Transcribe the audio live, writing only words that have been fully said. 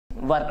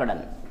work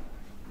done.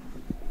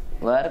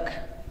 Work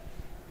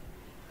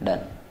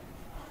done.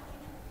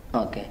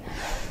 Okay.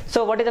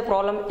 So what is the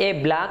problem? A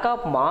block of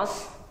mass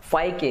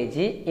 5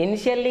 kg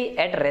initially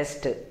at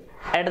rest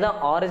at the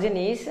origin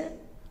is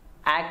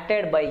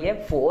acted by a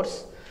force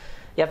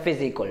F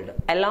is equal to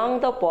along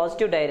the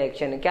positive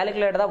direction.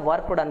 Calculate the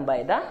work done by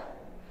the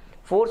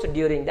force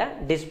during the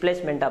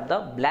displacement of the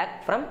block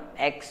from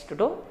x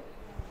to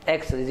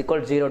x is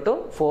equal to 0 to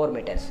 4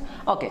 meters.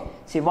 Okay.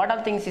 See what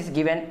all things is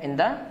given in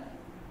the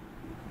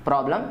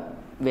problem.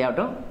 We have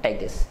to take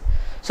this.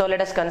 So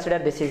let us consider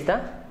this is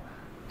the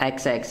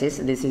x-axis,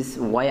 this is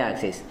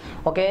y-axis.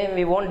 Okay,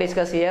 we won't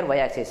discuss here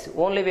y-axis,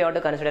 only we have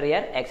to consider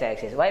here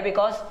x-axis. Why?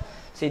 Because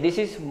see, this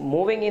is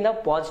moving in the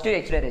positive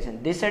x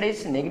direction, this side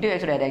is negative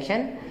x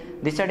direction,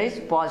 this side is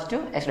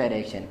positive x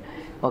direction.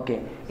 Okay,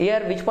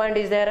 here which point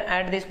is there?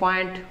 At this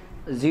point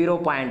 0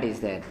 point is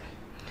there,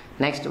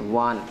 next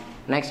 1,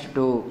 next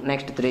 2,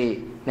 next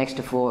 3, next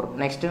 4,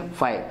 next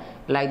 5,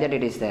 like that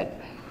it is there.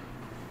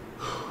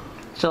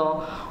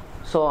 So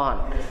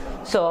on.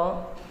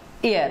 So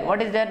here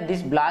what is there?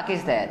 This block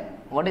is there.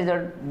 What is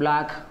that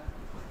block?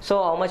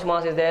 So how much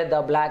mass is there?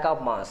 The block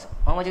of mass,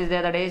 how much is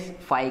there? That is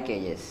 5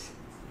 kgs.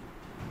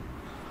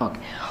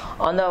 Okay,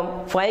 on the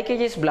 5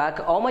 kgs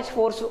block, how much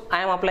force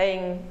I am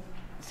applying?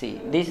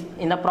 See, this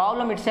in the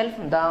problem itself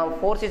the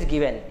force is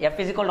given. F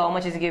is equal to how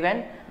much is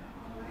given?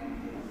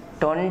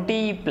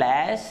 20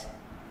 plus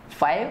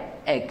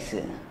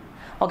 5x.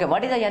 Okay,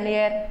 what is the n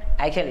here?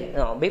 Actually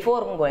no,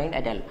 before going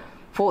I tell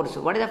force.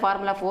 What is the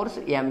formula force?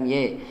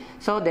 Ma.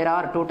 So there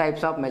are two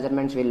types of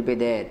measurements will be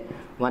there.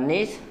 One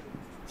is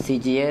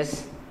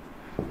CGS,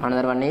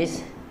 another one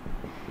is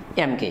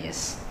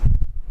MKS.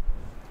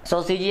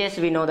 So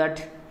CGS we know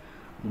that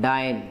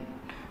dyne,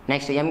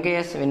 next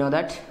MKS we know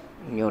that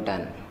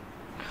Newton.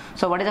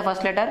 So what is the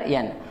first letter?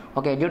 N.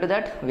 Okay, due to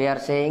that we are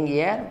saying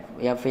here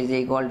F is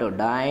equal to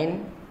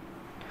dyne,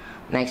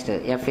 next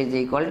F is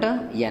equal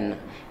to N.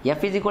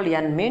 F is equal to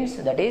N means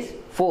that is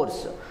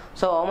force.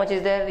 So how much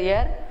is there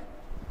here?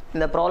 In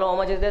the problem how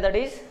much is there? That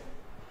is,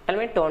 tell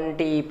me,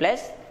 20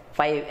 plus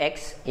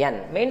 5x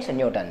n means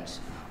newtons.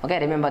 Okay,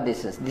 remember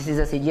this is the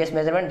CGS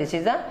measurement, this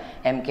is the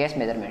MKS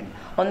measurement.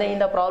 Only in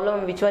the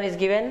problem which one is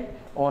given?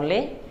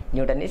 Only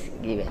Newton is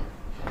given.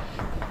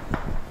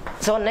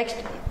 So next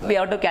we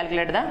have to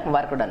calculate the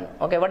work done.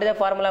 Okay, what is the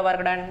formula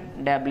work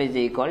done? W is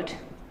equal to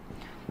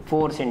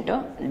force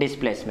into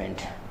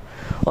displacement.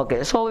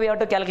 Okay, so we have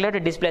to calculate the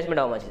displacement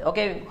how much.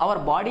 Okay, our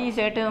body is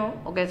at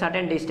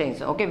certain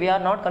distance. Okay, we are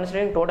not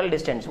considering total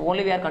distance,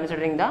 only we are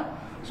considering the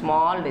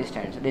small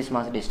distance, this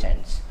much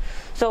distance.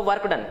 So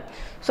work done.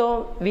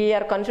 So we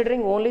are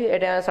considering only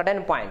at a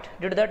certain point.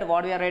 Due to that,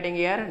 what we are writing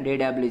here?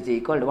 dW is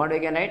equal to what we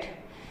can write?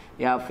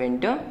 F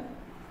into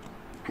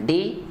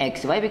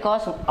dx. Why?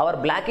 Because our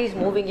block is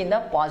moving in the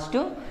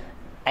positive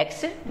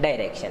x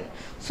direction.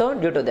 So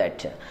due to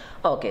that.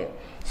 Okay.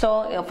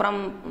 So from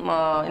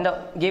in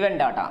the given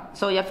data,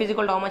 so F is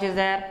equal to how much is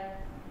there?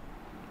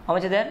 How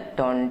much is there?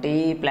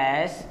 20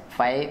 plus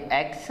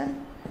 5x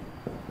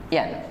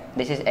n.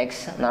 This is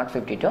x, not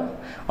 52.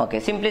 Okay,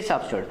 simply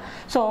substitute.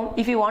 So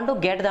if you want to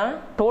get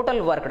the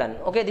total work done,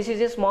 okay, this is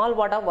a small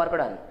part of work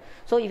done.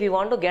 So if you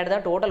want to get the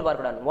total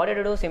work done, what do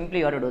you do? Simply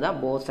you have to do the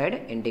both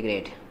side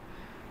integrate.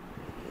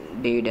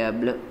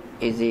 dW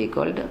is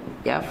equal to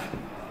F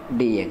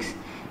dx.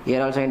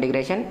 Here also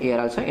integration, here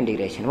also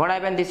integration. What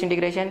happened this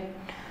integration?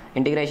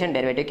 Integration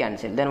derivative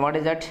cancel. Then what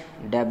is that?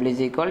 W is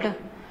equal to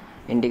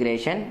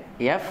integration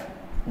F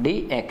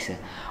dx.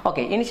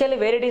 Okay, initially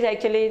where it is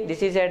actually,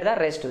 this is at the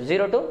rest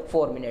 0 to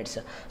 4 minutes.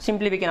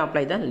 Simply we can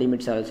apply the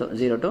limits also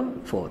 0 to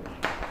 4.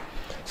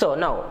 So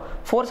now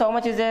force how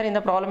much is there in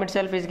the problem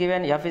itself is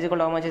given. F is equal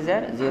to how much is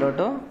there? 0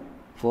 to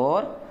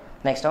 4.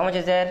 Next how much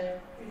is there?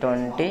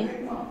 20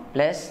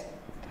 plus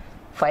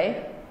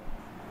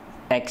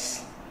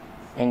 5x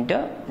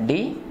into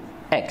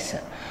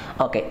dx.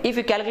 Okay, if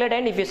you calculate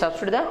and if you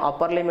substitute the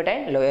upper limit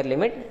and lower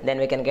limit, then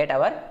we can get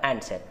our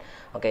answer.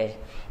 Okay,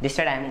 this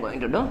side I am going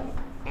to do.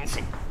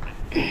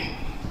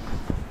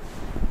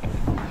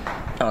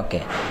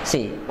 Okay,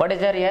 see what is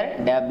there here?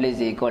 W is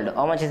equal to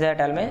how much is there?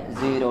 Tell me.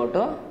 0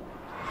 to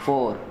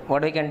 4.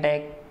 What we can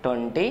take?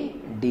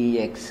 20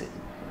 dx.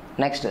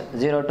 Next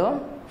 0 to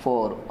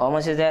 4. How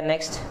much is there?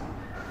 Next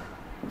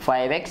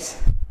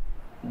 5x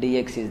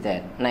dx is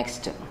there.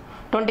 Next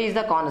 20 is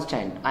the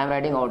constant, I am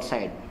writing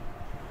outside.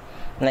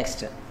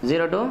 Next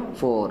 0 to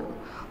 4.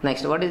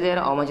 Next what is there?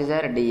 How much is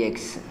there?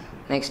 Dx.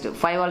 Next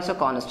 5 also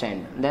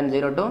constant. Then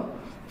 0 to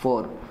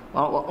 4.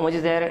 How much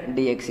is there?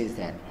 Dx is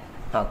there.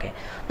 Okay.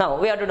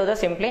 Now we have to do the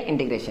simply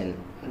integration.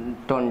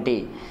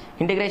 20.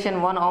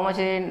 Integration 1 how much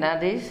is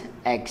that is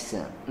x.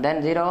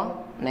 Then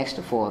 0. Next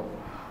 4.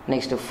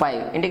 Next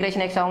 5.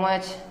 Integration x how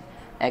much?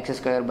 X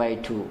square by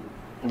 2.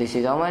 This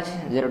is how much?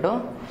 0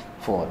 to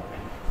 4.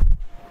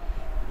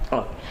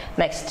 Oh.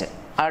 Next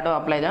I have to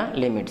apply the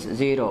limits.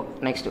 0.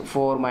 Next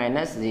 4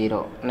 minus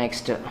 0.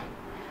 Next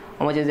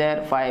how much is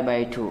there? 5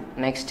 by 2.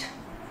 Next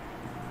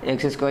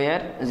x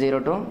square 0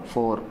 to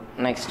 4.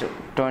 Next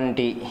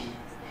 20.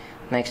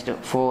 Next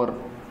 4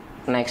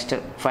 next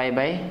 5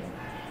 by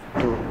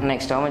 2,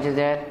 next how much is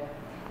there,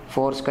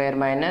 4 square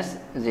minus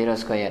 0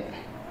 square,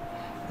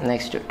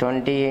 next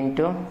 20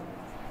 into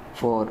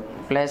 4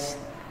 plus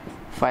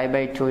 5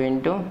 by 2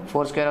 into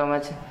 4 square how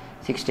much,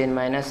 16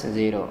 minus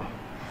 0,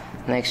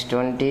 next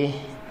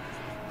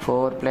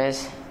 24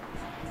 plus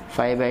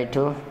 5 by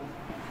 2,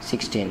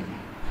 16,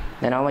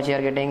 then how much you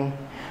are getting,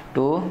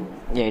 2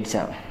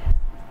 8s,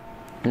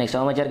 next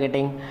how much you are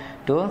getting,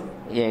 2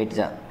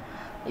 8s,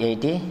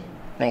 80,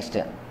 next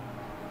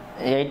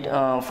 8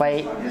 5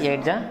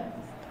 8s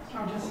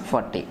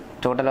 40,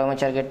 total how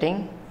much you are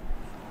getting,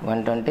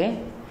 120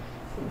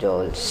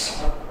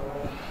 joules.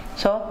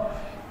 So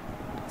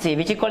see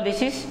which equal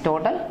this is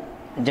total,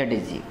 Z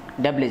is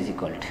W is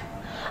equal to.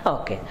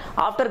 Okay,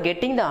 after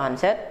getting the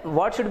answer,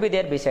 what should be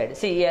there beside?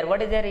 See here,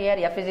 what is there here,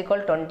 F is equal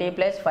to 20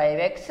 plus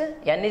 5x,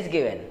 N is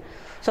given.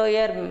 So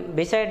here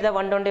beside the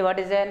 120 what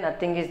is there,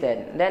 nothing is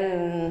there.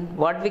 Then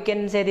what we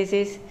can say this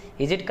is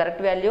it correct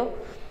value?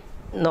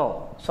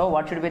 No. So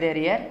what should be there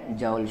here,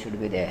 joule should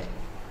be there.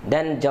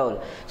 Then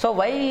joule. So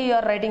why you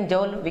are writing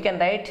joule? We can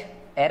write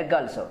erg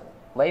also.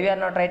 Why we are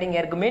not writing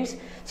erg means,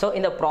 so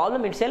in the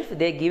problem itself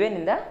they given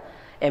in the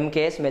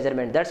MKS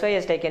measurement, that's why he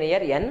has taken here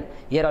N,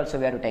 here also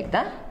we have to take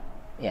the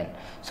N.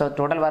 So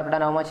total work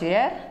done how much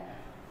here,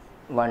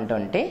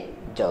 120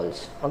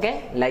 joules.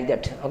 Okay, like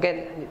that.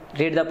 Okay,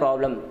 read the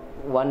problem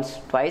once,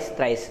 twice,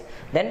 thrice,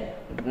 then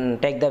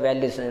take the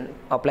values and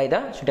apply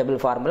the suitable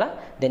formula,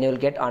 then you will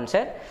get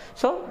answer.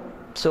 So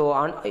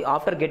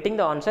after getting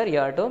the answer you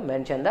have to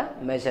mention the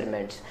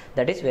measurements,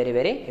 that is very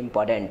very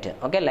important.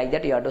 Okay, like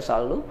that you have to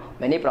solve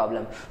many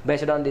problems.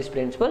 Based on this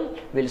principle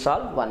we will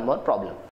solve one more problem.